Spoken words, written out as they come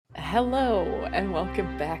Hello and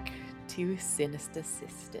welcome back to Sinister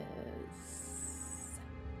Sisters.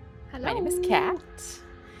 Hello. My name is Kat,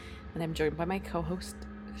 and I'm joined by my co-host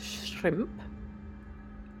Shrimp.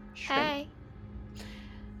 Hey.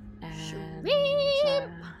 And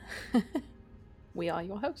we are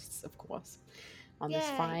your hosts, of course, on this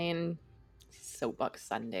Yay. fine Soapbox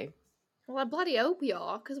Sunday. Well, I bloody hope we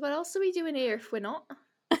are, because what else are we doing here if we're not?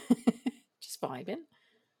 Just vibing,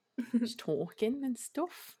 just talking and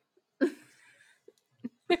stuff.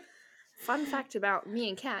 Fun fact about me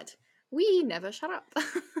and Kat, we never shut up.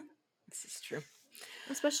 This is true.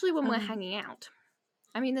 Especially when we're hanging out.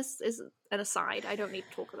 I mean, this is an aside. I don't need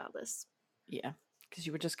to talk about this. Yeah, because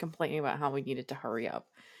you were just complaining about how we needed to hurry up.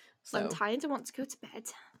 So I'm tired and want to go to bed.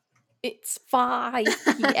 It's 5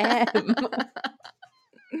 p.m.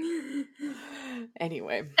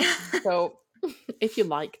 Anyway, so if you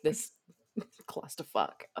like this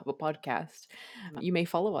clusterfuck of a podcast, you may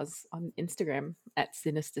follow us on Instagram at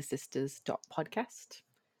sinistersisters.podcast,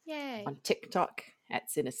 Yay. on TikTok at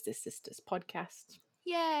Sinister Sisters Podcast,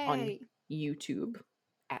 Yay. on YouTube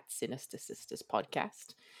at Sinister Sisters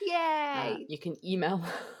Podcast. Yay. You can email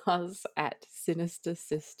us at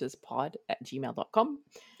sinistersisterspod@gmail.com.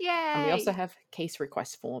 Yay. And we also have case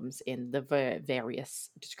request forms in the various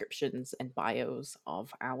descriptions and bios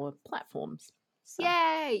of our platforms. So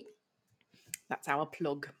Yay. that's our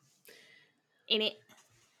plug. In it.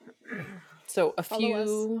 So a Follow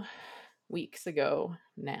few weeks ago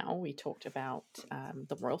now, we talked about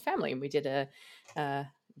the royal family, and we did a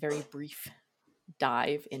very brief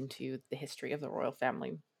dive into the history of the royal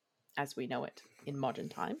family as we know it in modern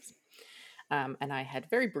times. And I had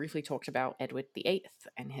very briefly talked about Edward VIII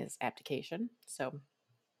and his abdication. So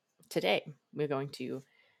today we're going to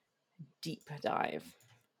deep dive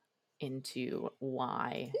into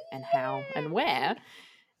why and how and where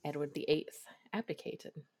Edward VIII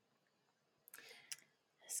abdicated.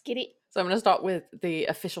 Let's get it. So I'm going to start with the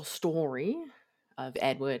official story of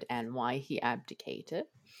Edward and why he abdicated.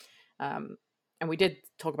 And we did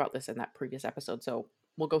talk about this in that previous episode, so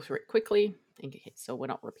we'll go through it quickly so we're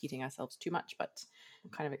not repeating ourselves too much, but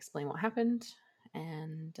kind of explain what happened.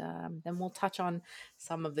 And then we'll touch on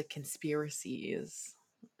some of the conspiracies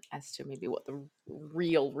as to maybe what the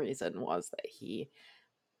real reason was that he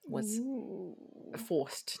was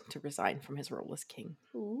forced to resign from his role as king.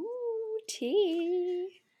 Ooh,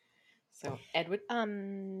 tea. So, Edward.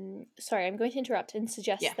 Sorry, I'm going to interrupt and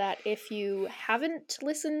suggest that if you haven't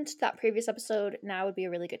listened to that previous episode, now would be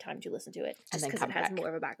a really good time to listen to it, just because it has more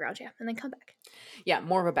of a background, and then come back. Yeah,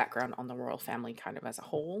 more of a background on the royal family kind of as a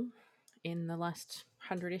whole in the last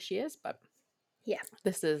 100-ish years, but yeah,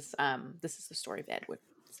 this is the story of Edward.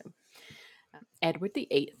 So, Edward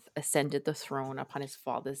VIII ascended the throne upon his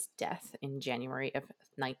father's death in January of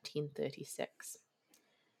 1936.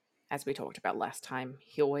 As we talked about last time,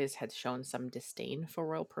 he always had shown some disdain for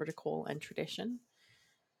royal protocol and tradition.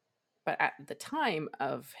 But at the time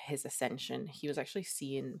of his ascension, he was actually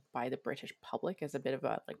seen by the British public as a bit of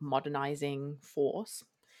a modernizing force.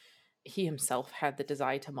 He himself had the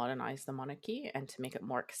desire to modernize the monarchy and to make it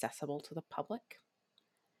more accessible to the public.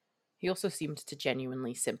 He also seemed to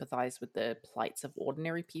genuinely sympathize with the plights of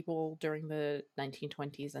ordinary people during the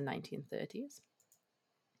 1920s and 1930s.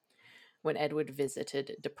 When Edward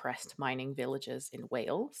visited depressed mining villages in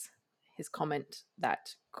Wales, his comment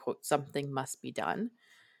that, quote, something must be done,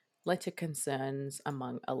 led to concerns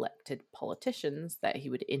among elected politicians that he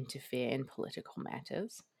would interfere in political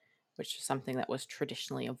matters, which is something that was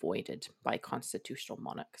traditionally avoided by constitutional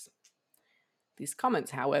monarchs. These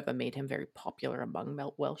comments, however, made him very popular among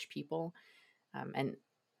Welsh people, and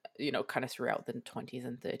kind of throughout the 20s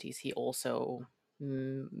and 30s, he also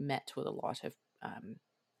met with a lot of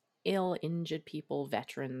ill, injured people,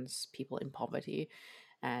 veterans, people in poverty,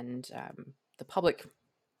 and the public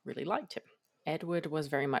really liked him. Edward was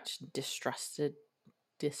very much distrusted.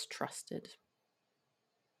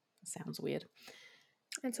 Sounds weird.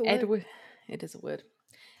 It's a word. It is a word.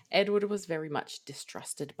 Edward was very much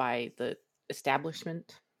distrusted by the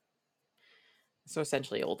establishment. So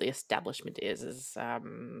essentially all the establishment is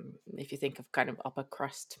if you think of kind of upper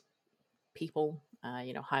crust people,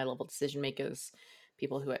 high level decision makers,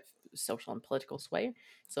 people who have social and political sway.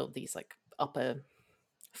 So these upper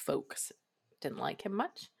folks didn't like him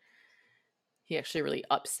much. He actually really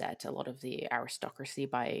upset a lot of the aristocracy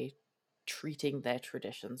by treating their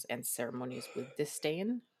traditions and ceremonies with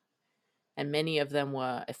disdain. And many of them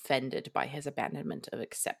were offended by his abandonment of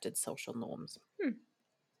accepted social norms.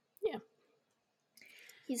 Yeah.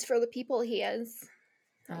 He's for the people, he is.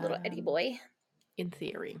 A little Eddie boy. In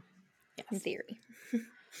theory. Yes. In theory.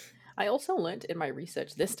 I also learned in my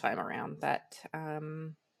research this time around that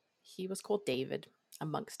He was called David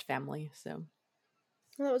amongst family, so...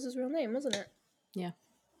 Well, that was his real name, wasn't it? Yeah.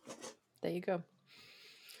 There you go.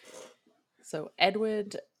 So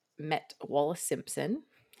Edward met Wallace Simpson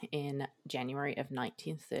in January of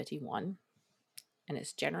 1931, and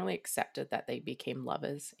it's generally accepted that they became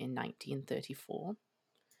lovers in 1934.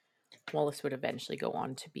 Wallace would eventually go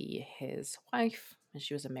on to be his wife, and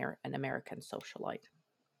she was an American socialite.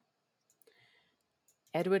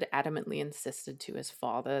 Edward adamantly insisted to his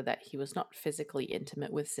father that he was not physically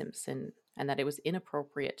intimate with Simpson and that it was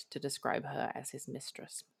inappropriate to describe her as his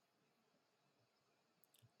mistress.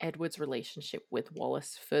 Edward's relationship with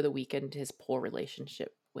Wallace further weakened his poor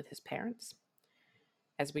relationship with his parents.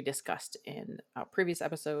 As we discussed in our previous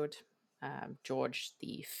episode, George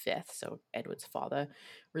V, so Edward's father,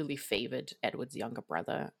 really favored Edward's younger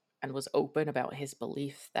brother and was open about his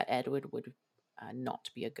belief that Edward would not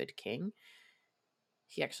be a good king.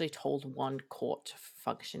 He actually told one court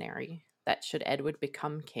functionary that should Edward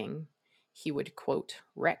become king, he would, quote,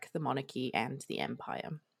 wreck the monarchy and the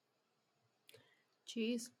empire.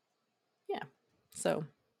 Jeez. Yeah. So,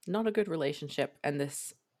 not a good relationship, and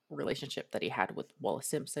this relationship that he had with Wallace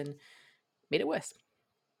Simpson made it worse.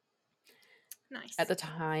 Nice. At the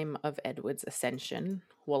time of Edward's ascension,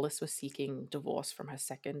 Wallace was seeking divorce from her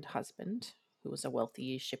second husband, who was a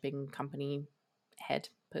wealthy shipping company head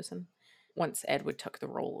person. Once Edward took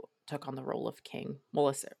on the role of king,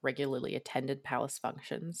 Wallace regularly attended palace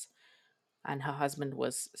functions, and her husband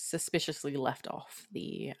was suspiciously left off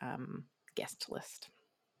the guest list.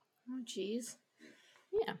 Oh, jeez.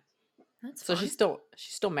 Yeah, that's so fun.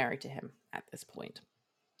 she's still married to him at this point,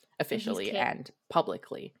 officially and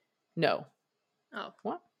publicly. No. Oh,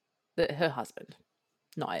 what? Her husband,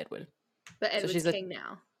 not Edward. But Edward's king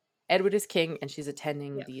now. Edward is king, and she's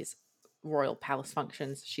attending these royal palace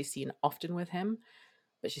functions. She's seen often with him,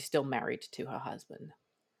 but she's still married to her husband.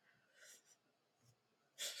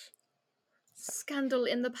 Scandal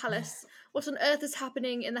in the palace. What on earth is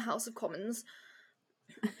happening in the House of Commons?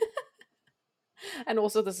 And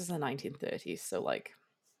also, this is the 1930s, so like,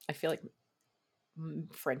 I feel like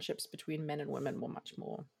friendships between men and women were much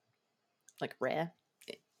more like rare.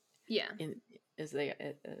 Yeah.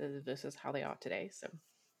 Versus how they are today. So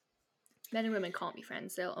men and women can't be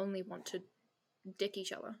friends. They'll only want to dick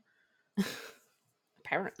each other.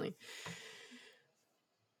 Apparently.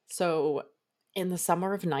 So, in the summer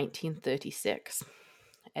of 1936,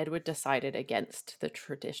 Edward decided against the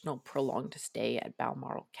traditional prolonged stay at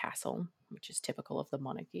Balmoral Castle, which is typical of the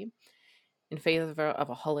monarchy, in favor of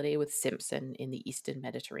a holiday with Simpson in the Eastern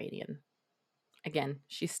Mediterranean. Again,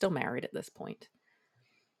 she's still married at this point.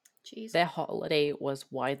 Jeez. Their holiday was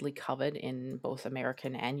widely covered in both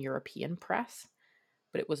American and European press,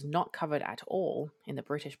 but it was not covered at all in the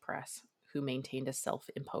British press, who maintained a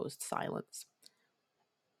self-imposed silence.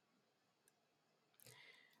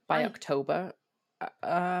 By October,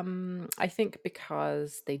 I think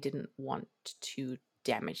because they didn't want to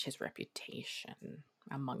damage his reputation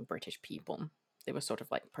among British people. They were sort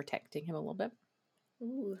of like protecting him a little bit.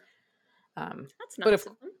 Ooh. That's nice but of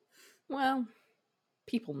them. Well,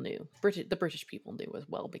 people knew. The British people knew as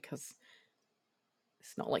well, because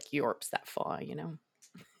it's not like Europe's that far, you know?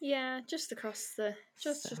 Yeah, just across the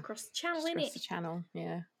just across the channel, just innit? across the channel,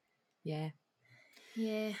 yeah.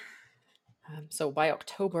 Yeah. So by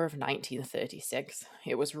October of 1936,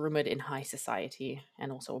 it was rumored in high society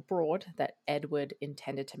and also abroad that Edward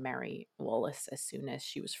intended to marry Wallace as soon as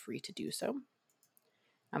she was free to do so.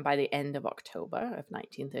 And by the end of October of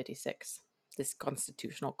 1936, this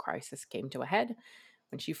constitutional crisis came to a head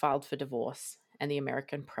when she filed for divorce, and the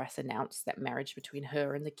American press announced that marriage between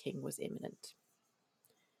her and the king was imminent.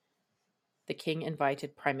 The king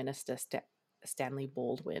invited Prime Minister Stanley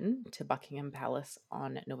Baldwin to Buckingham Palace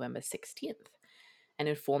on November 16th and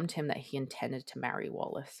informed him that he intended to marry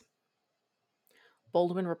Wallace.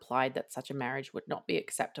 Baldwin replied that such a marriage would not be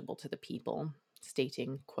acceptable to the people,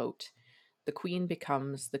 stating, quote, "The queen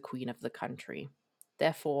becomes the queen of the country.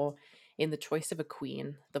 Therefore, in the choice of a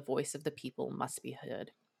queen, the voice of the people must be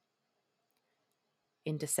heard."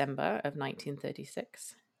 In December of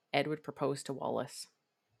 1936, Edward proposed to Wallace,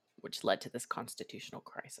 which led to this constitutional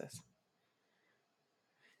crisis.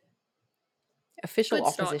 Official Good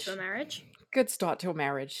opposition. Start to a marriage. Good start to a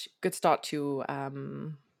marriage. Good start to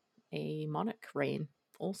a monarch reign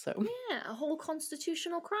also. Yeah, a whole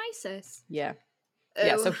constitutional crisis. Yeah.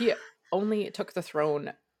 Yeah, so he only took the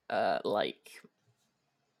throne like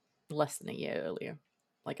less than a year earlier.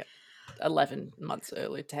 Like 11 months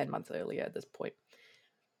earlier, 10 months earlier at this point.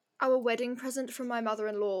 Our wedding present from my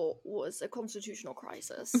mother-in-law was a constitutional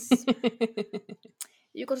crisis.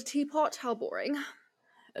 You got a teapot? How boring.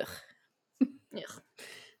 Ugh. Ugh.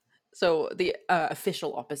 So the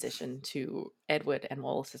official opposition to Edward and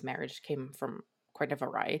Wallis's marriage came from quite a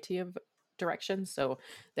variety of directions. So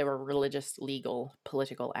there were religious, legal,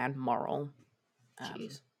 political, and moral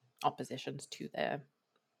oppositions to their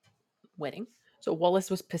wedding. So Wallis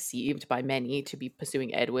was perceived by many to be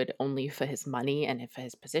pursuing Edward only for his money and for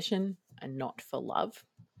his position, and not for love.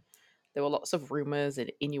 There were lots of rumors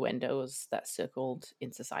and innuendos that circled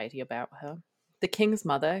in society about her. The king's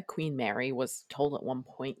mother, Queen Mary, was told at one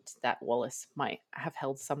point that Wallis might have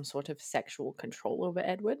held some sort of sexual control over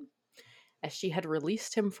Edward, as she had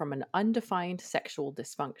released him from an undefined sexual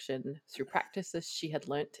dysfunction through practices she had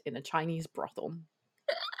learnt in a Chinese brothel.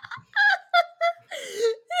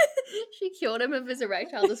 She cured him of his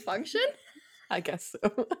erectile dysfunction? I guess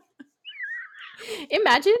so.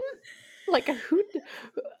 Imagine, like,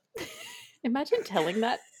 imagine telling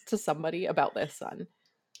that to somebody about their son.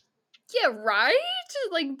 Yeah, right?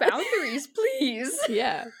 Like, boundaries, please.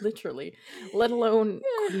 Yeah, literally. Let alone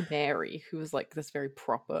Queen Mary, who was like this very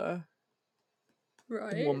proper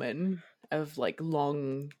woman of like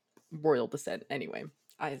long royal descent. Anyway,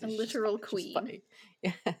 a literal queen.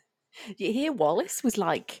 Yeah. You hear Wallis was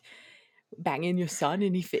like banging your son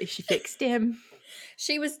and she fixed him.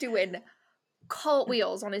 She was doing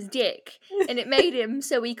cartwheels on his dick, and it made him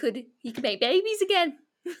so he could make babies again.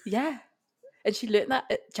 Yeah. And she learned that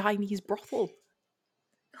at Chinese brothel.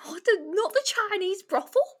 Oh, not the Chinese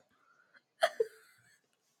brothel?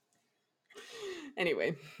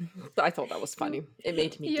 Anyway, I thought that was funny. It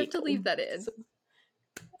made me giggle. You have to leave that in.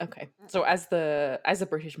 Okay. So as the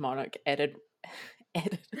British monarch, Edward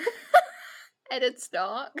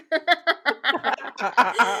Stark.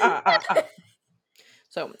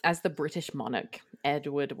 So, as the British monarch,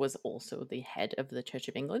 Edward was also the head of the Church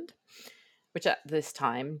of England, which at this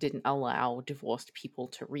time didn't allow divorced people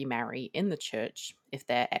to remarry in the church if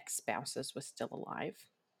their ex-spouses were still alive.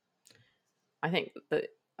 I think that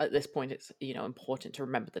at this point it's important to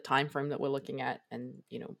remember the time frame that we're looking at, and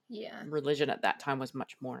religion at that time was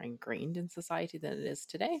much more ingrained in society than it is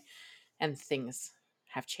today, and things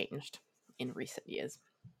have changed in recent years.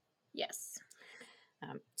 Yes.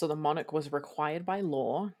 So the monarch was required by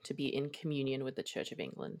law to be in communion with the Church of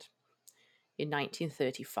England. In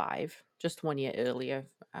 1935, just 1 year earlier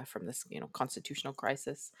from this constitutional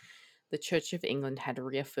crisis, the Church of England had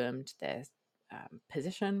reaffirmed their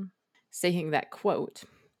position, saying that, quote,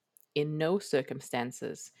 "In no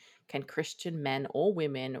circumstances can Christian men or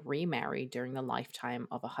women remarry during the lifetime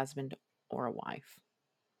of a husband or a wife."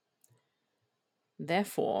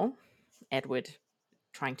 Therefore, Edward,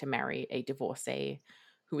 trying to marry a divorcee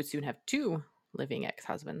who would soon have two living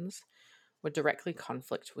ex-husbands, would directly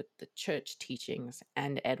conflict with the church teachings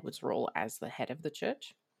and Edward's role as the head of the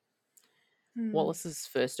church. Wallis's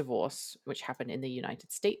first divorce, which happened in the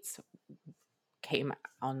United States, came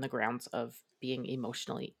on the grounds of being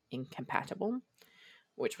emotionally incompatible,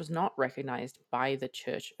 which was not recognized by the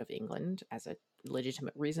Church of England as a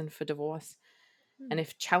legitimate reason for divorce. And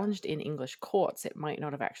if challenged in English courts, it might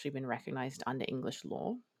not have actually been recognized under English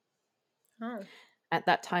law. Oh. At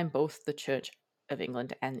that time, both the Church of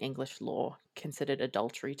England and English law considered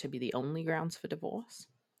adultery to be the only grounds for divorce.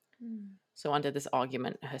 So under this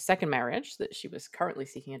argument, her second marriage that she was currently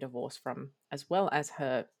seeking a divorce from, as well as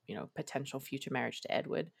her, potential future marriage to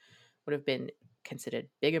Edward, would have been considered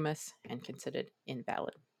bigamous and considered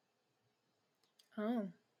invalid.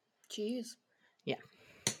 Oh, jeez. Yeah.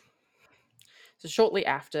 So shortly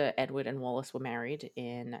after Edward and Wallis were married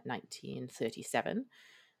in 1937,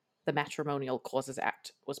 the Matrimonial Causes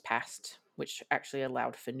Act was passed, which actually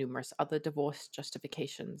allowed for numerous other divorce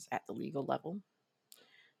justifications at the legal level.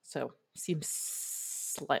 So seems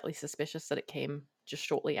slightly suspicious that it came just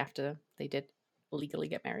shortly after they did legally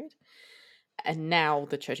get married. And now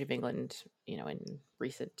the Church of England, in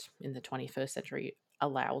the 21st century,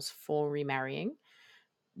 allows for remarrying,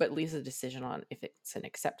 but leaves a decision on if it's an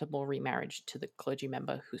acceptable remarriage to the clergy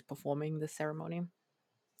member who's performing the ceremony.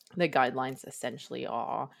 The guidelines essentially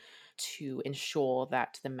are to ensure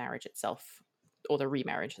that the marriage itself, or the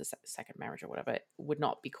remarriage, the second marriage or whatever, would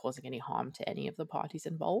not be causing any harm to any of the parties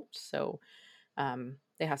involved. So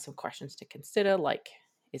they have some questions to consider, like,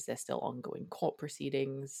 is there still ongoing court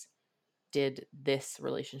proceedings? Did this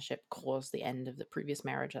relationship cause the end of the previous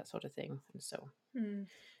marriage? That sort of thing. And so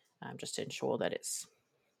just to ensure that it's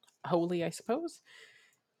holy, I suppose.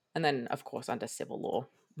 And then, of course, under civil law,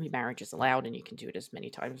 remarriage is allowed and you can do it as many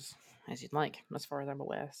times as you'd like, as far as I'm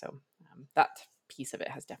aware. So that piece of it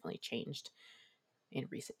has definitely changed in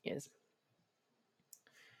recent years.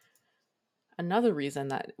 Another reason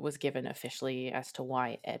that was given officially as to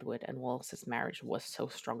why Edward and Wallis's marriage was so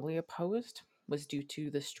strongly opposed was due to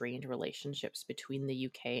the strained relationships between the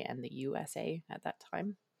UK and the USA at that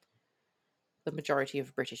time. The majority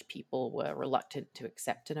of British people were reluctant to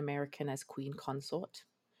accept an American as queen consort,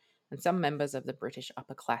 and some members of the British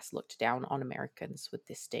upper class looked down on Americans with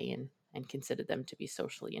disdain and considered them to be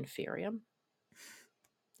socially inferior.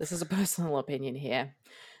 This is a personal opinion here,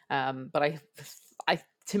 but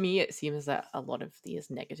to me, it seems that a lot of these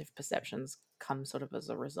negative perceptions come sort of as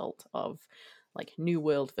a result of like New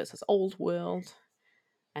World versus Old World,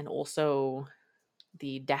 and also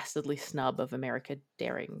the dastardly snub of America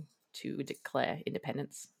daring to declare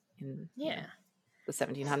independence in the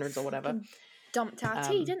 1700s or whatever. Dumped our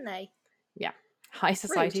tea, didn't they? Yeah. High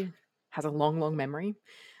society has a long, long memory.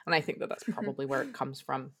 And I think that that's probably where it comes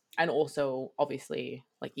from. And also, obviously,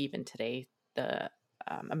 like even today, the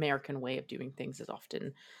American way of doing things is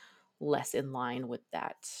often less in line with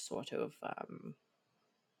that sort of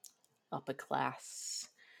upper class,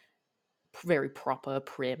 very proper,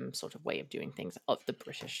 prim sort of way of doing things of the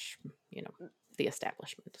British, the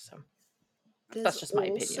establishment. So that's just my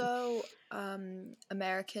opinion. Also,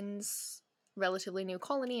 Americans, relatively new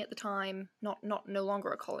colony at the time, not no longer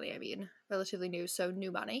a colony. I mean, relatively new, so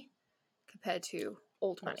new money compared to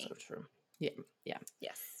old money. Also true. Yeah.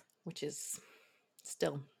 Yes. Which is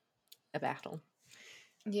still a battle.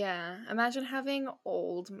 Yeah, imagine having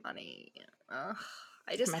old money.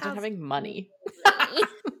 Imagine having money.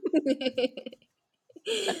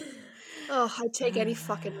 I'd take any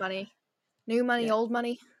fucking money. New money, old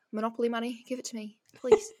money, Monopoly money. Give it to me,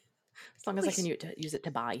 please. As long as I can use it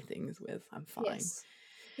to buy things with, I'm fine.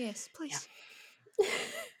 Yes, please. Yeah.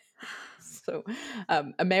 So,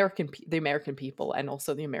 the American people and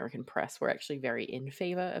also the American press were actually very in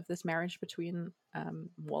favor of this marriage between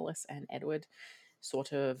Wallace and Edward.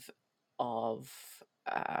 Sort of,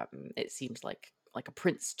 it seemed like a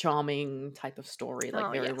Prince Charming type of story,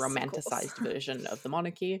 like very romanticized version of the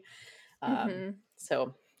monarchy.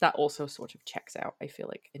 So that also sort of checks out, I feel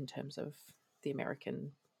like, in terms of the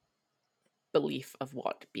American belief of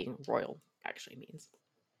what being royal actually means,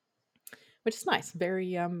 which is nice.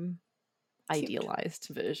 Very idealized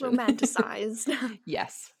version, romanticized.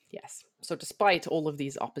 Yes. So despite all of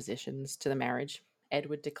these oppositions to the marriage,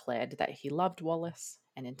 Edward declared that he loved Wallace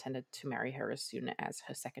and intended to marry her as soon as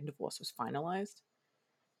her second divorce was finalized.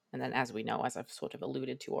 And then, as we know, as I've sort of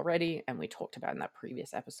alluded to already, and we talked about in that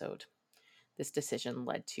previous episode, this decision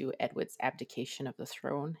led to Edward's abdication of the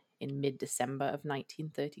throne in mid-December of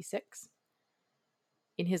 1936.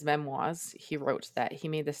 In his memoirs, he wrote that he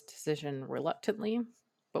made this decision reluctantly,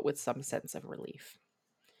 but with some sense of relief.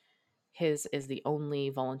 His is the only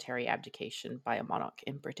voluntary abdication by a monarch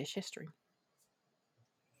in British history.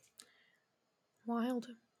 Wild.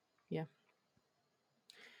 Yeah.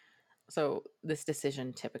 So this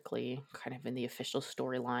decision typically, kind of in the official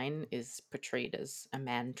storyline, is portrayed as a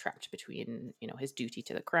man trapped between, his duty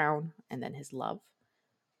to the crown and then his love,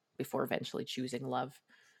 before eventually choosing love.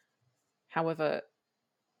 However,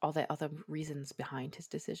 are there other reasons behind his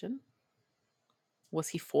decision? Was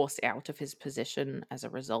he forced out of his position as a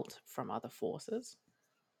result from other forces?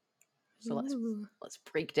 So let's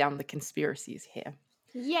break down the conspiracies here.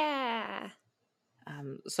 Yeah.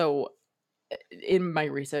 So in my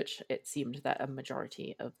research, it seemed that a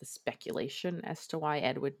majority of the speculation as to why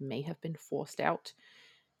Edward may have been forced out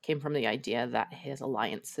came from the idea that his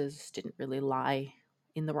alliances didn't really lie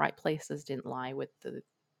in the right places, didn't lie with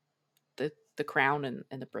the crown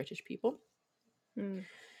and the British people.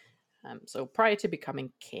 So prior to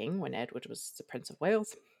becoming king, when Edward was the Prince of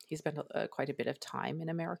Wales, he spent quite a bit of time in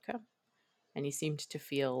America, and he seemed to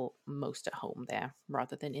feel most at home there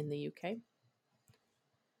rather than in the UK.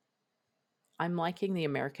 "I'm liking the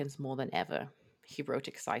Americans more than ever," he wrote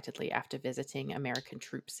excitedly after visiting American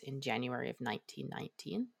troops in January of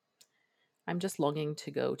 1919. "I'm just longing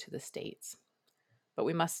to go to the States. But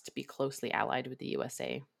we must be closely allied with the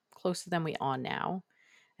USA, closer than we are now,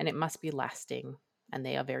 and it must be lasting, and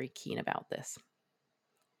they are very keen about this."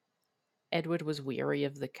 Edward was weary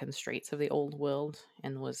of the constraints of the old world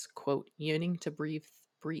and was, quote, yearning to breathe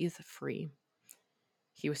free.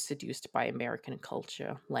 He was seduced by American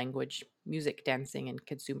culture, language, music, dancing, and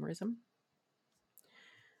consumerism.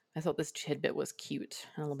 I thought this tidbit was cute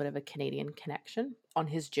and a little bit of a Canadian connection. On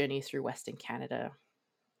his journey through Western Canada,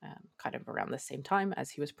 kind of around the same time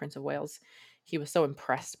as he was Prince of Wales, he was so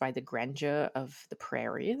impressed by the grandeur of the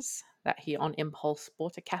prairies that he, on impulse,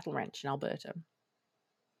 bought a cattle ranch in Alberta.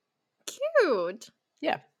 Cute.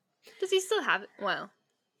 Yeah. Does he still have it? Well,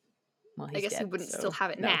 he's I guess dead, he wouldn't still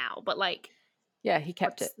have it now, but like... Yeah, he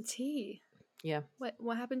kept it. The tea? Yeah.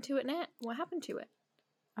 What happened to it now? What happened to it?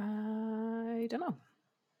 I don't know.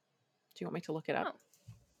 Do you want me to look it up?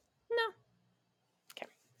 No.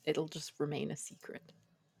 It'll just remain a secret.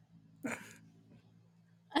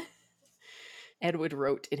 Edward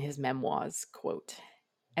wrote in his memoirs, quote,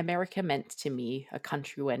 "America meant to me a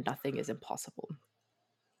country where nothing is impossible.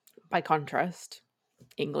 By contrast,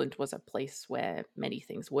 England was a place where many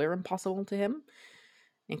things were impossible to him,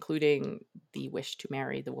 including the wish to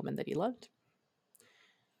marry the woman that he loved.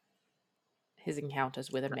 His encounters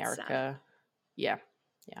with America, yeah.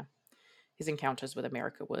 His encounters with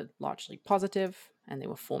America were largely positive, and they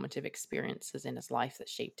were formative experiences in his life that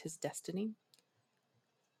shaped his destiny.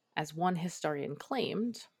 As one historian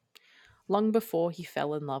claimed, long before he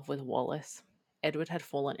fell in love with Wallace, Edward had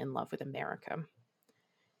fallen in love with America.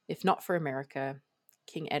 If not for America,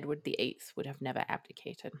 King Edward VIII would have never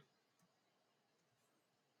abdicated."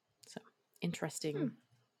 So, interesting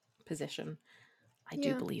position. I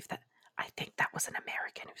do believe that. I think that was an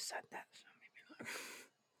American who said that. So maybe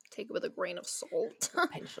take it with a grain of salt. A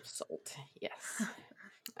pinch of salt, yes.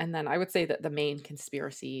 And then I would say that the main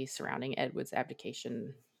conspiracy surrounding Edward's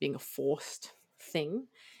abdication being a forced thing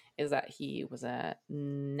is that he was a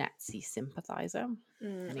Nazi sympathizer,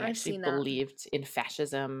 and he actually believed in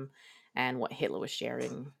fascism and what Hitler was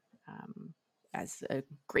sharing as a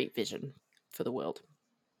great vision for the world.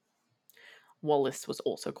 Wallace was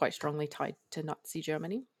also quite strongly tied to Nazi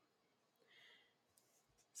Germany.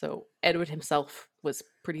 So Edward himself was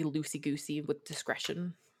pretty loosey-goosey with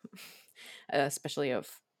discretion, especially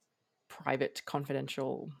of private,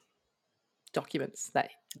 confidential documents that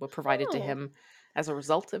were provided to him as a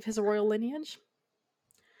result of his royal lineage.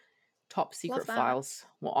 Top secret files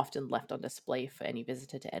were often left on display for any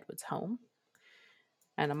visitor to Edward's home.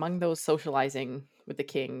 And among those socializing with the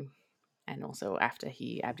king, and also after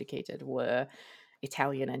he abdicated, were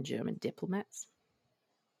Italian and German diplomats.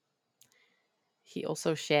 He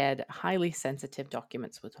also shared highly sensitive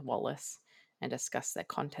documents with Wallace and discussed their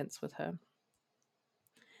contents with her.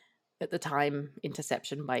 At the time,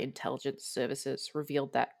 interception by intelligence services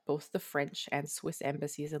revealed that both the French and Swiss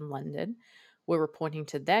embassies in London were reporting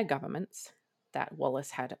to their governments that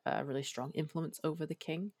Wallace had a really strong influence over the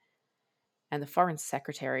king. And the foreign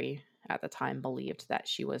secretary at the time believed that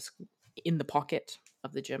she was in the pocket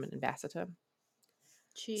of the German ambassador.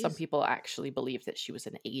 Jeez. Some people actually believed that she was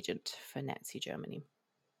an agent for Nazi Germany.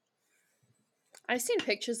 I've seen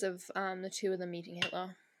pictures of the two of them meeting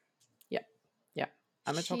Hitler. Yeah.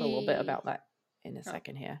 I'm going to talk a little bit about that in a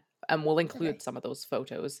second here. And we'll include some of those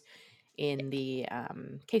photos in the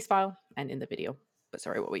case file and in the video. But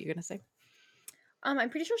sorry, what were you going to say? I'm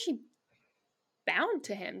pretty sure she bowed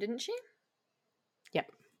to him, didn't she?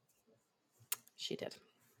 Yep. She did.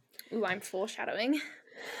 Ooh, I'm foreshadowing.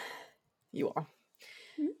 You are.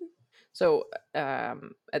 Mm-hmm. So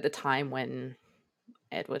at the time when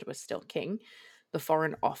Edward was still king, the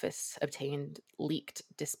Foreign Office obtained leaked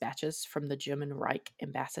dispatches from the German Reich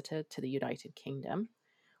ambassador to the United Kingdom,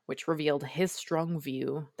 which revealed his strong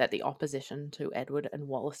view that the opposition to Edward and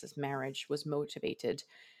Wallace's marriage was motivated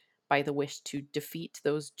by the wish to defeat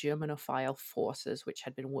those Germanophile forces which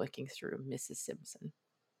had been working through Mrs. Simpson.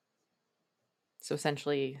 So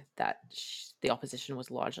essentially, that the opposition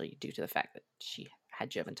was largely due to the fact that she had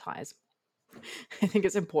German ties. I think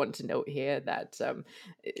it's important to note here that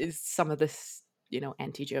some of this,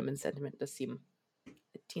 anti-German sentiment does seem a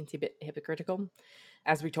teensy bit hypocritical.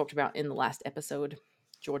 As we talked about in the last episode,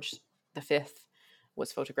 George V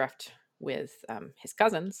was photographed with his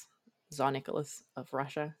cousins, Tsar Nicholas of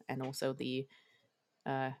Russia, and also the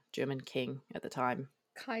German king at the time,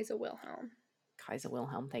 Kaiser Wilhelm. Kaiser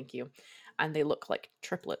Wilhelm, thank you. And they look like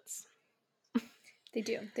triplets. They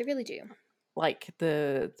do. They really do. Like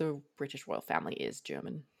the British royal family is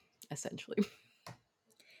German, essentially.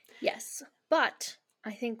 Yes, but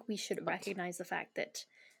I think we should recognize the fact that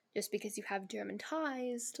just because you have German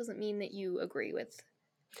ties doesn't mean that you agree with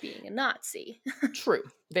being a Nazi. True.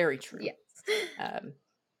 Very true. Yes.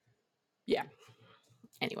 Yeah.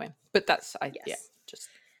 Anyway, but that's,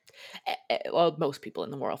 well, most people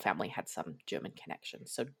in the royal family had some German connection.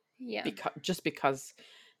 So just because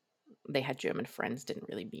they had German friends didn't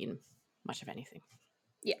really mean much of anything.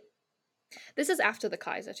 Yeah. This is after the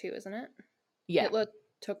Kaiser too, isn't it? Yeah. Hitler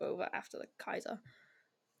took over after the Kaiser.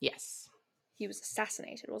 Yes. He was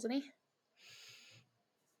assassinated, wasn't he?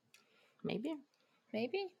 Maybe.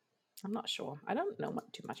 I'm not sure. I don't know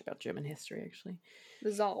too much about German history, actually.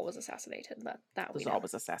 The Tsar was assassinated. The Tsar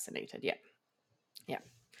was assassinated, yeah. Yeah.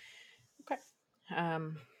 Okay.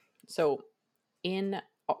 So, in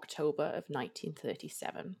October of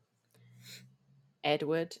 1937,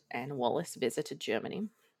 Edward and Wallace visited Germany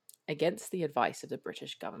against the advice of the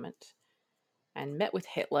British government and met with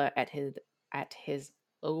Hitler at his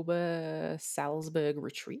Obersalzberg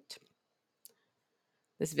retreat.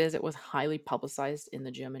 This visit was highly publicized in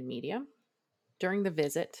the German media. During the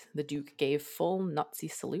visit, the Duke gave full Nazi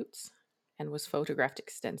salutes and was photographed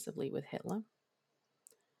extensively with Hitler.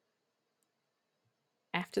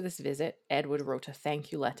 After this visit, Edward wrote a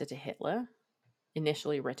thank you letter to Hitler,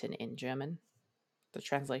 initially written in German. The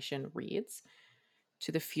translation reads,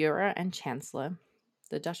 "To the Führer and Chancellor,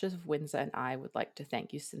 the Duchess of Windsor and I would like to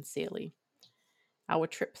thank you sincerely. Our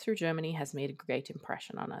trip through Germany has made a great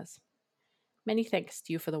impression on us. Many thanks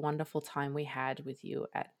to you for the wonderful time we had with you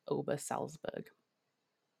at Ober Salzburg."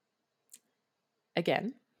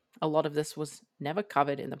 Again, a lot of this was never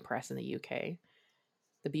covered in the press in the UK.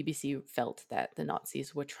 The BBC felt that the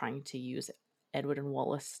Nazis were trying to use Edward and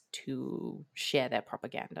Wallace to share their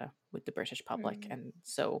propaganda with the British public. And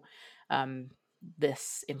so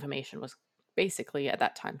this information was basically at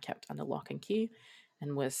that time kept under lock and key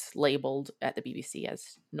and was labeled at the BBC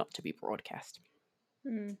as not to be broadcast.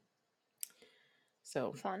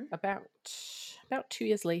 So Fun. about 2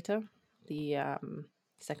 years later, the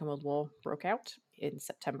Second World War broke out in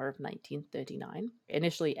September of 1939.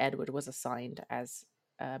 Initially, Edward was assigned as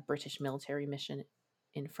a British military mission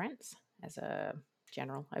in France as a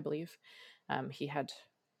general, I believe. He had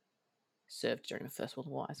served during the First World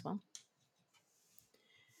War as well.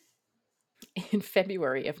 In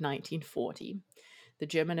February of 1940, the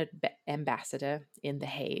German ambassador in The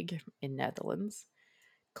Hague, in Netherlands,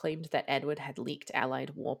 claimed that Edward had leaked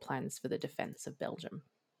Allied war plans for the defense of Belgium.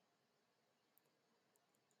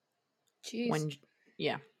 Jeez.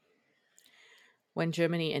 When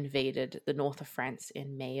Germany invaded the north of France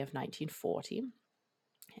in May of 1940,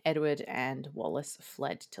 Edward and Wallace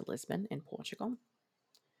fled to Lisbon in Portugal.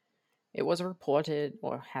 It was reported,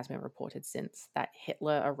 or has been reported since, that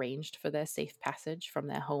Hitler arranged for their safe passage from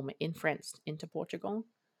their home in France into Portugal.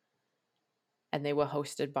 And they were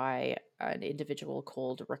hosted by an individual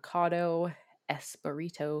called Ricardo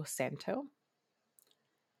Espirito Santo.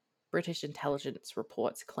 British intelligence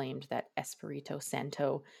reports claimed that Espirito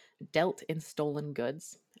Santo dealt in stolen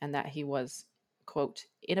goods and that he was, quote,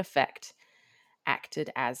 in effect, acted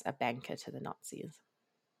as a banker to the Nazis.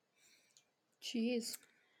 Jeez.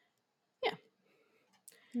 Yeah.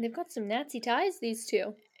 And they've got some Nazi ties, these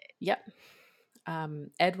two. Yep.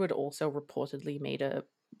 Edward also reportedly made a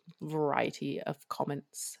variety of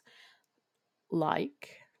comments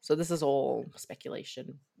so this is all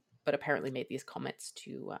speculation, but apparently made these comments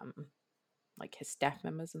to like his staff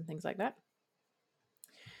members and things like that.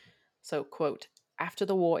 So, quote, "After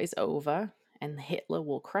the war is over and Hitler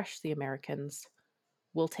will crush the Americans,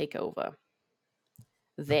 we'll take over.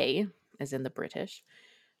 They, as in the British,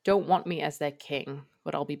 don't want me as their king,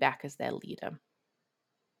 but I'll be back as their leader."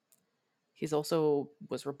 He's also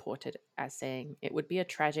was reported as saying, "It would be a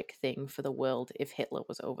tragic thing for the world if Hitler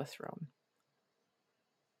was overthrown."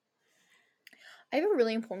 I have a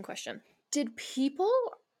really important question. Did people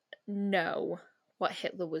know what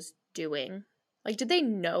Hitler was doing? Like, did they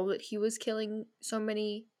know that he was killing so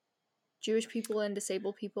many Jewish people and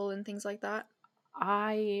disabled people and things like that?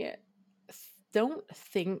 I don't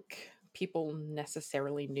think people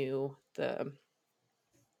necessarily knew the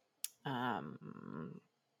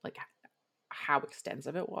like how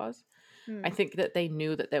extensive it was. I think that they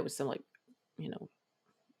knew that there was some like,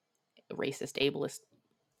 racist,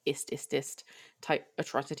 ableist, type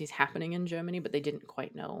atrocities happening in Germany, but they didn't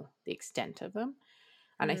quite know the extent of them.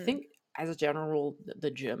 And I think as a general rule,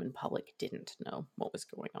 the German public didn't know what was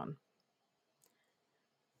going on.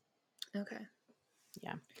 Okay.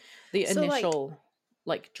 Yeah. The So, initial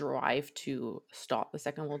drive to stop the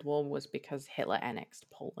Second World War was because Hitler annexed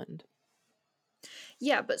Poland.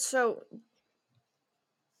 Yeah, but so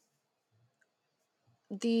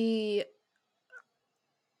the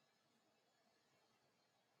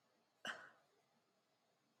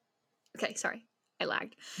Okay, sorry. I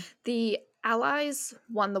lagged. The Allies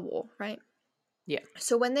won the war, right? Yeah.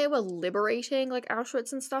 So when they were liberating like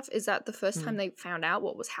Auschwitz and stuff, is that the first time they found out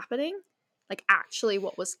what was happening? Like actually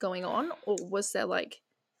what was going on? Or was there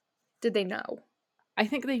did they know? I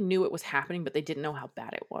think they knew it was happening, but they didn't know how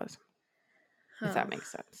bad it was. If that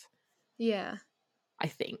makes sense. Yeah. I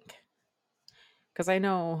think. Because I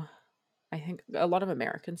think a lot of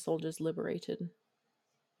American soldiers liberated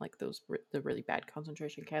the really bad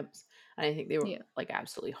concentration camps. And I think they were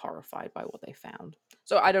absolutely horrified by what they found.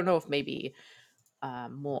 So I don't know if maybe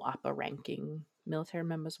more upper ranking military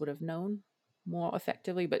members would have known more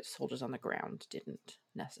effectively, but soldiers on the ground didn't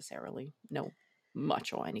necessarily know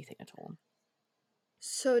much or anything at all.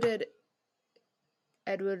 So did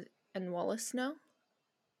Edward and Wallace know?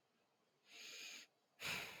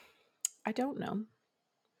 I don't know.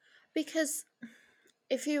 Because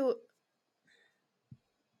if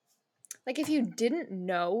Like, if you didn't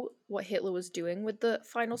know what Hitler was doing with the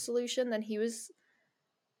final solution, then he was,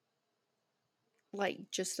 like,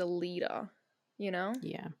 just a leader, you know?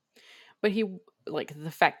 Yeah. But he, like,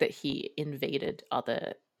 the fact that he invaded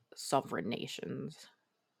other sovereign nations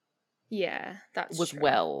Yeah, that's was true.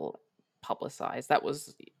 well publicized. That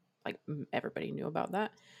was, like, everybody knew about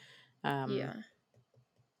that. Um, Yeah.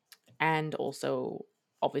 and also,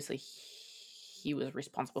 obviously, he was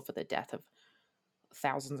responsible for the death of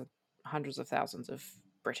thousands, hundreds of thousands of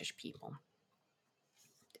British people,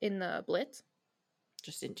 In the Blitz?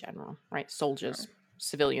 just in general, right? Oh. Soldiers,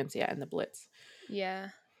 civilians, yeah, in the Blitz. Yeah.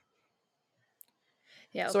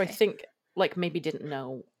 Yeah, So I okay. think, like, maybe didn't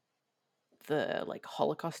know the, like,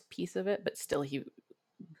 Holocaust piece of it, but still he,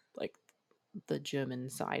 like, the German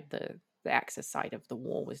side, the Axis side of the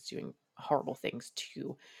war was doing horrible things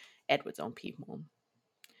to Edward's own people.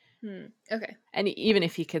 Okay. And even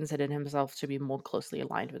if he considered himself to be more closely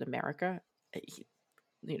aligned with America, he,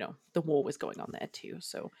 the war was going on there too.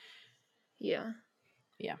 So Yeah.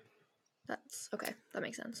 yeah, That's okay. That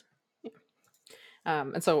makes sense.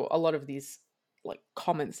 and so a lot of these, like,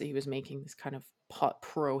 comments that he was making, this kind of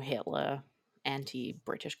pro Hitler, anti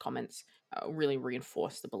British comments, really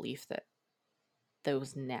reinforced the belief that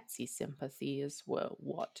those Nazi sympathies were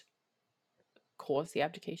what caused the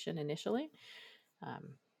abdication initially, um,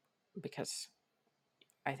 because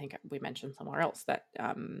I think we mentioned somewhere else that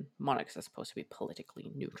monarchs are supposed to be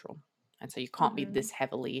politically neutral. And so you can't be Mm-hmm. this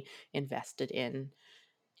heavily invested in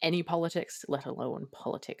any politics, let alone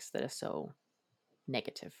politics that are so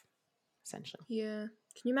negative, essentially. Yeah.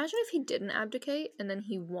 Can you imagine if he didn't abdicate and then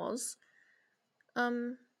he was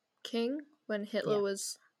um king when Hitler Yeah,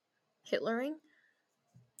 was Hitlering?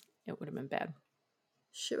 it would have been bad.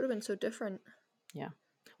 Shit would have been so different. Yeah.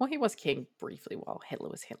 Well, he was king briefly while Hitler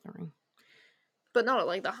was Hitlering. But not at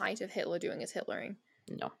like the height of Hitler doing his Hitlering.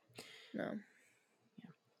 No. No.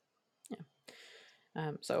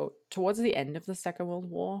 Yeah. So towards the end of the Second World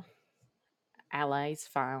War, Allies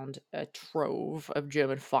found a trove of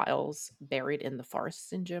German files buried in the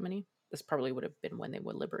forests in Germany. This probably would have been when they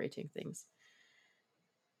were liberating things.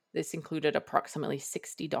 This included approximately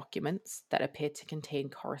 60 documents that appeared to contain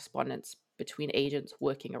correspondence between agents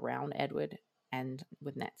working around Edward and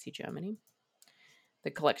with Nazi Germany.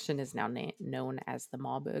 The collection is now known as the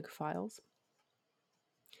Marburg Files.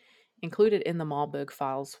 Included in the Marburg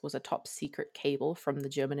Files was a top secret cable from the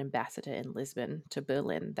German ambassador in Lisbon to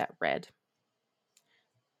Berlin that read,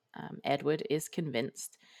 Edward is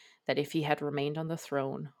convinced that if he had remained on the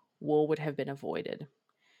throne, war would have been avoided,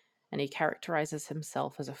 and he characterizes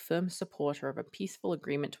himself as a firm supporter of a peaceful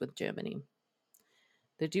agreement with Germany.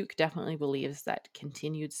 The Duke definitely believes that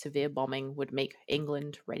continued severe bombing would make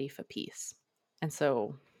England ready for peace. And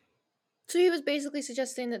so So he was basically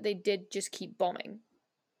suggesting that they did just keep bombing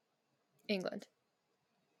England.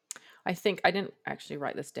 I think, I didn't actually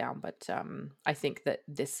write this down, but I think that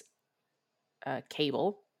this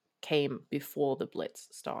cable came before the Blitz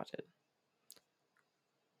started.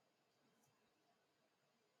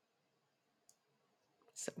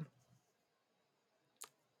 So,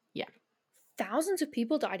 yeah. Thousands of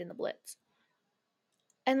people died in the Blitz.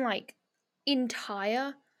 And like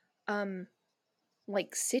entire um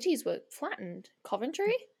like cities were flattened.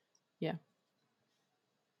 Coventry? Yeah.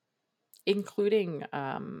 Including,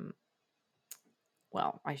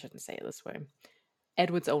 well, I shouldn't say it this way.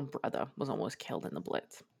 Edward's own brother was almost killed in the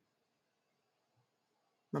Blitz.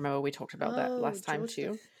 Remember we talked about that Oh, last time George the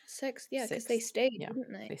too? Sixth. Yeah, because they Six. stayed, Yeah.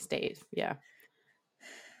 didn't they? They stayed. Yeah.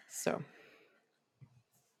 So,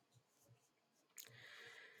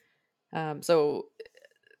 so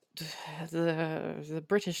the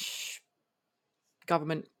British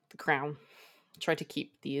government, the Crown, tried to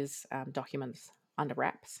keep these documents under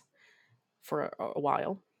wraps for a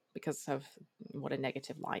while because of what a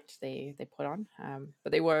negative light they put on.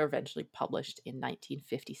 But they were eventually published in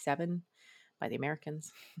 1957 by the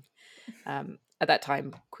Americans. At that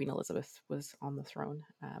time, Queen Elizabeth was on the throne.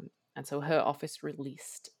 And so her office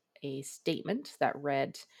released a statement that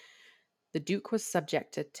read, the Duke was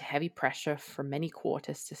subjected to heavy pressure from many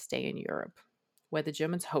quarters to stay in Europe, where the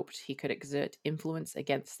Germans hoped he could exert influence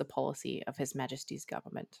against the policy of His Majesty's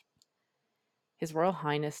government. His Royal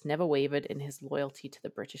Highness never wavered in his loyalty to the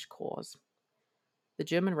British cause. The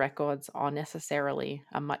German records are necessarily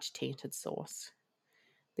a much tainted source.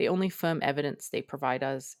 The only firm evidence they provide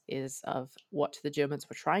us is of what the Germans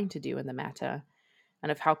were trying to do in the matter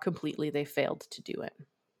and of how completely they failed to do it.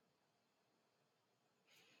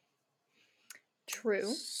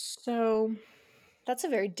 True. So, That's a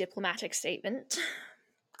very diplomatic statement.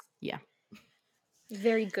 yeah.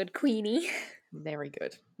 Very good, Queenie. Very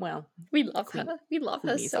good. Well, We love Queen her. We love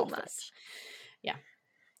her Queenie's so office. much. Yeah.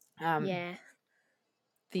 Yeah.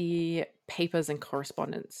 The papers and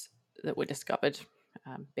correspondence that were discovered,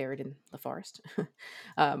 buried in the forest,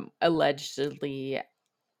 allegedly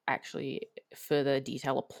actually further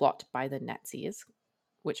detail a plot by the Nazis,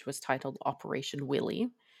 which was titled Operation Willie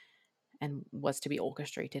and was to be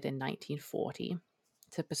orchestrated in 1940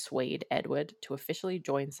 to persuade Edward to officially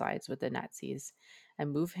join sides with the Nazis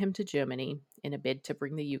and move him to Germany in a bid to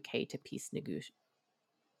bring the UK to peace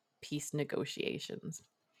negotiations.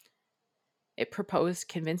 It proposed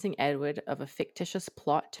convincing Edward of a fictitious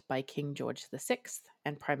plot by King George VI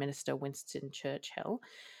and Prime Minister Winston Churchill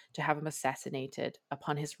to have him assassinated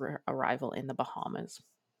upon his arrival in the Bahamas.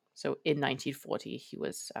 So in 1940, he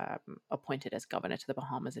was appointed as governor to the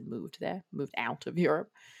Bahamas and moved out of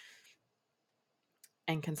Europe,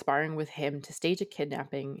 and conspiring with him to stage a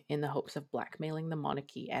kidnapping in the hopes of blackmailing the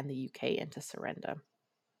monarchy and the UK into surrender.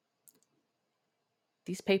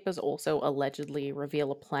 These papers also allegedly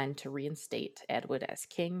reveal a plan to reinstate Edward as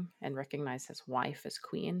king and recognize his wife as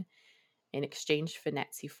queen in exchange for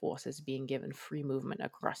Nazi forces being given free movement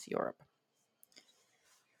across Europe.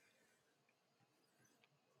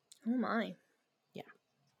 Oh my. Yeah.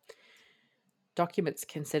 Documents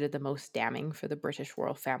considered the most damning for the British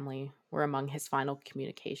royal family were among his final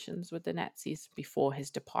communications with the Nazis before his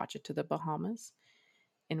departure to the Bahamas,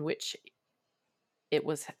 in which it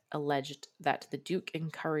was alleged that the Duke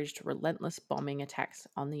encouraged relentless bombing attacks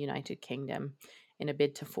on the United Kingdom in a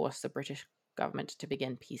bid to force the British government to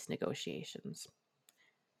begin peace negotiations.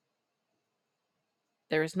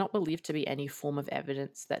 There is not believed to be any form of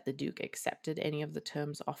evidence that the Duke accepted any of the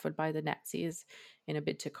terms offered by the Nazis in a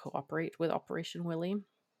bid to cooperate with Operation Willie,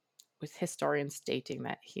 with historians stating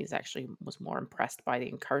that he's actually was more impressed by the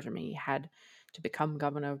encouragement he had to become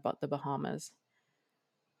governor of the Bahamas.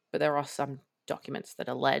 But there are some documents that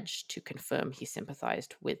allege to confirm he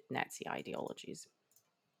sympathized with Nazi ideologies.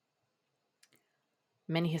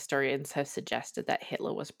 Many historians have suggested that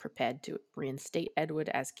Hitler was prepared to reinstate Edward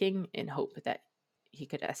as king in hope that he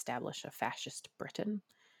could establish a fascist Britain,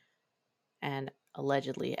 and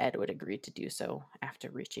allegedly Edward agreed to do so after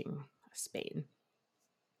reaching Spain.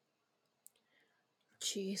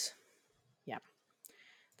 Jeez. Yeah.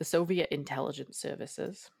 The Soviet intelligence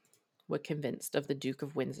services were convinced of the Duke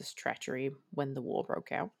of Windsor's treachery when the war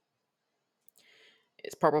broke out.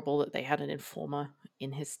 It's probable that they had an informer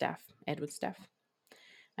in his staff, Edward's staff.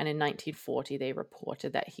 And in 1940, they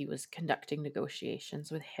reported that he was conducting negotiations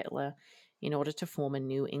with Hitler in order to form a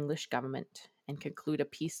new English government and conclude a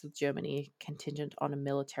peace with Germany contingent on a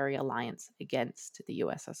military alliance against the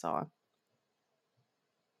USSR.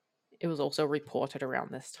 It was also reported around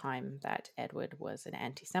this time that Edward was an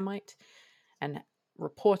anti-Semite and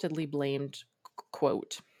reportedly blamed,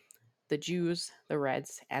 quote, the Jews, the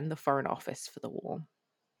Reds, and the Foreign Office for the war.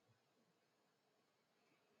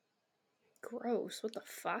 Gross. What the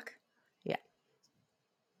fuck? Yeah.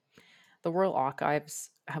 The Royal Archives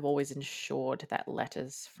have always ensured that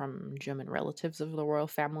letters from German relatives of the royal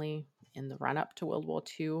family in the run up to World War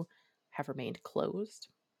II have remained closed.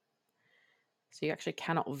 So you actually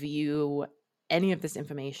cannot view any of this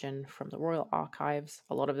information from the Royal Archives.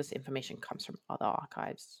 A lot of this information comes from other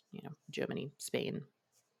archives, Germany, Spain,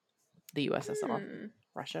 the USSR,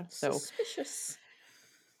 Russia. So, Suspicious.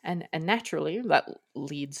 and naturally, that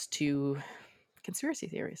leads to conspiracy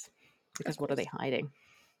theories, because what are they hiding?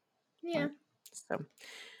 Yeah. Right? So,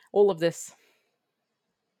 all of this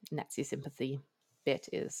Nazi sympathy bit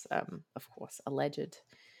is, of course, alleged,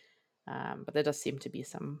 but there does seem to be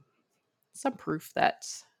some proof that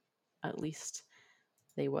at least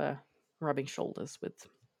they were rubbing shoulders with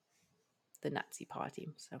the Nazi party.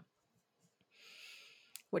 So,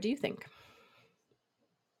 what do you think?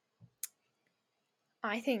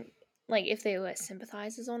 I think, like, if they were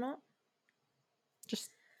sympathizers or not. Just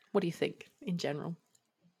what do you think in general?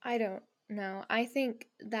 I don't know. I think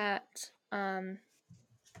that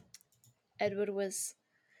Edward was,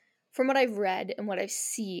 from what I've read and what I've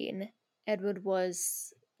seen, Edward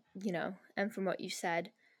was, and from what you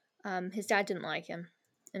said, his dad didn't like him,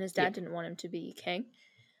 and his dad didn't want him to be king.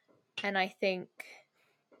 And I think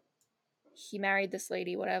he married this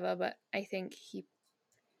lady, whatever, but I think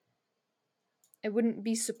I wouldn't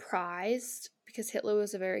be surprised because Hitler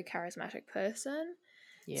was a very charismatic person.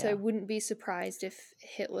 Yeah. So I wouldn't be surprised if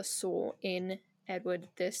Hitler saw in Edward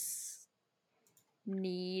this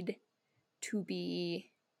need to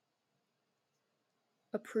be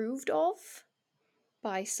approved of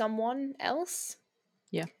by someone else.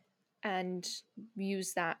 Yeah. And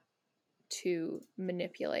use that to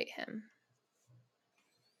manipulate him.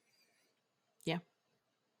 Yeah.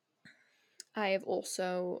 I have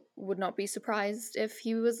also would not be surprised if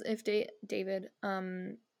he was if David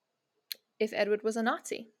if Edward was a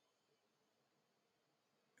Nazi.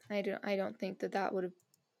 I don't think that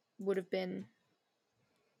would have been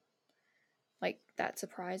like that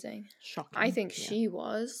surprising. I Shocking. think Yeah. she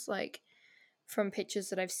was, like, from pictures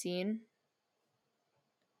that I've seen.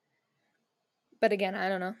 But again, I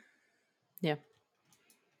don't know. Yeah.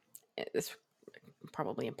 It's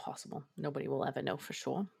probably impossible. Nobody will ever know for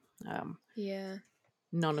sure. Yeah.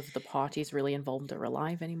 None of the parties really involved are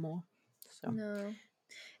alive anymore. So No.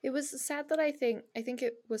 It was sad that I think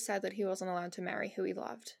it was sad that he wasn't allowed to marry who he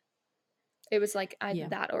loved. It was like either yeah.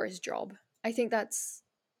 that or his job. I think that's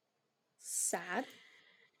sad.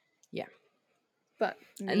 Yeah. But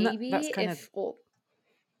And maybe that's kind of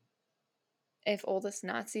if all this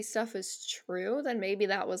Nazi stuff is true, then maybe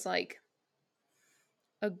that was like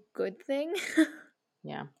a good thing.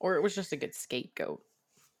 yeah. Or it was just a good scapegoat.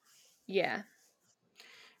 Yeah.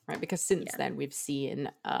 Right? Because since Yeah. then we've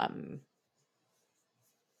seen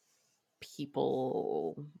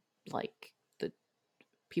people like the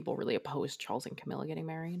people really opposed Charles and Camilla getting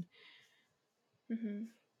married. Hmm.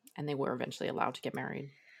 And they were eventually allowed to get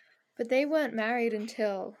married. But they weren't married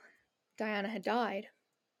until Diana had died,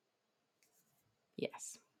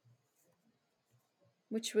 Yes.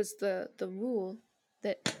 which was the rule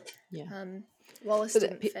that Yeah. Wallace But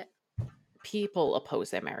didn't fit. people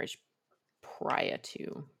opposed their marriage prior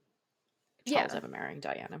to Charles Yeah. ever marrying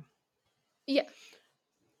Diana. Yeah.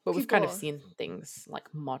 But we've kind of People, seen things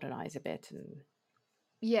like modernize a bit and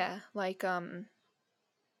yeah, like Meghan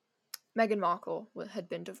Markle had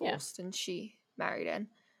been yeah. divorced and she married in.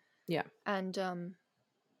 Yeah. And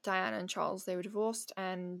Diana and Charles, they were divorced,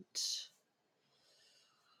 and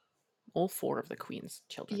All four of the Queen's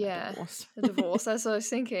children are yeah, divorced. the divorce. That's what I was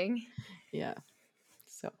thinking. Yeah.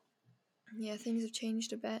 So Yeah, things have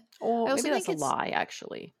changed a bit. or I also maybe that's think a it's. lie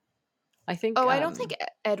actually. I think Oh, I don't think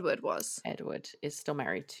Edward was Edward is still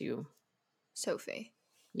married to Sophie.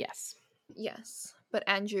 yes. Yes, but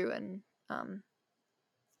Andrew and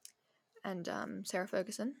Sarah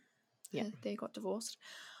Ferguson, Yeah. they got divorced.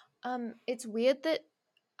 It's weird that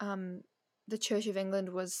the Church of England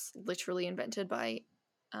was literally invented by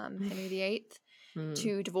Henry VIII Mm.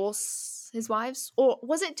 to divorce his wives, or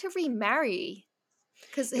was it to remarry?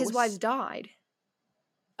 Because his wives died.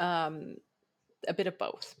 A bit of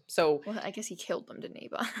both. So Well, I guess he killed them, didn't he?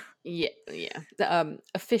 But yeah.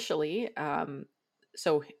 Officially,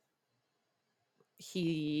 so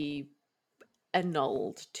he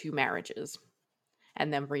annulled 2 marriages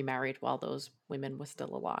and then remarried while those women were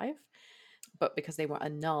still alive. But because they were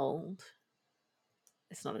annulled,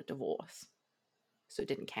 it's not a divorce. So it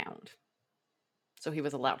didn't count. So he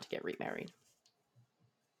was allowed to get remarried.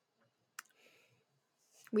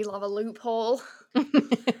 we love a loophole.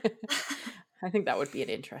 I think that would be an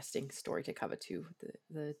interesting story to cover too,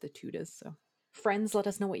 the Tudors. So, friends, let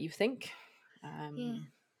us know what you think.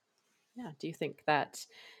 Yeah. Do you think that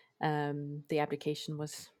the abdication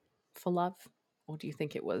was for love, or do you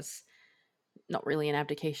think it was not really an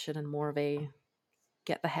abdication and more of a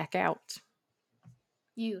get the heck out?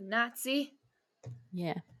 You Nazi.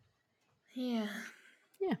 Yeah. Yeah.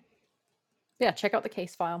 Yeah. Check out the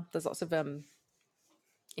case file. There's lots of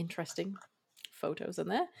interesting photos in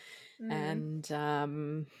there, and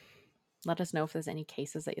let us know if there's any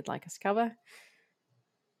cases that you'd like us to cover.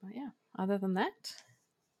 But yeah, other than that,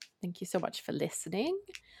 thank you so much for listening,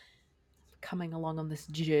 coming along on this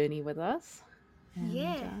journey with us.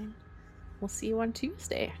 And we'll see you on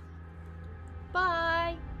Tuesday.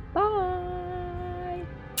 Bye. Bye.